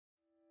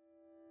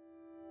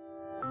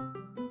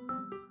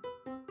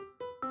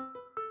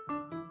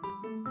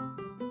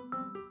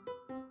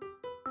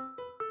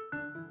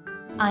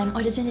I'm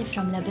originally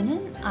from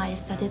Lebanon. I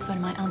studied for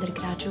my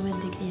undergraduate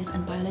degrees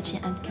in biology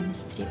and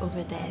chemistry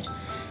over there.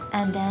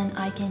 And then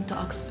I came to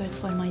Oxford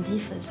for my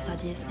DPhil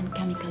studies in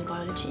chemical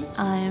biology.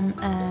 I'm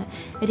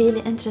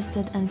really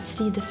interested in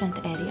 3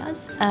 different areas.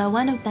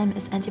 One of them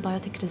is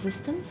antibiotic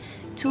resistance.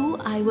 2,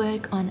 I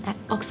work on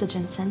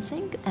oxygen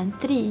sensing. And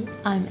 3,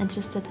 I'm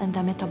interested in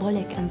the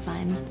metabolic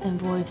enzymes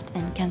involved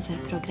in cancer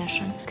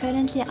progression.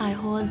 Currently, I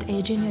hold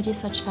a junior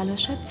research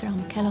fellowship from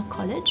Kellogg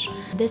College.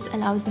 This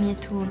allows me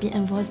to be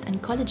involved in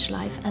college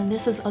life, and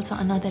this is also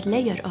another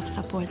layer of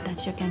support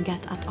that you can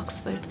get at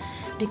Oxford,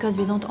 because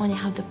we don't only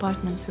have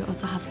departments, we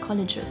also have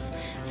colleges.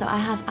 So I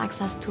have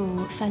access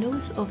to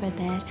fellows over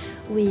there.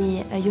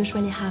 We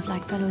usually have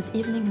like fellows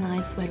evening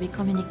nights where we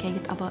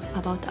communicate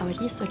about our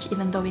research,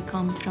 even though we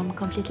come from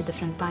completely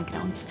different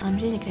backgrounds. I'm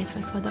really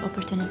grateful for the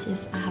opportunities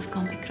I have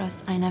come across.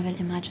 I never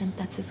imagined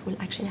that this will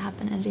actually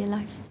happen in real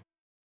life.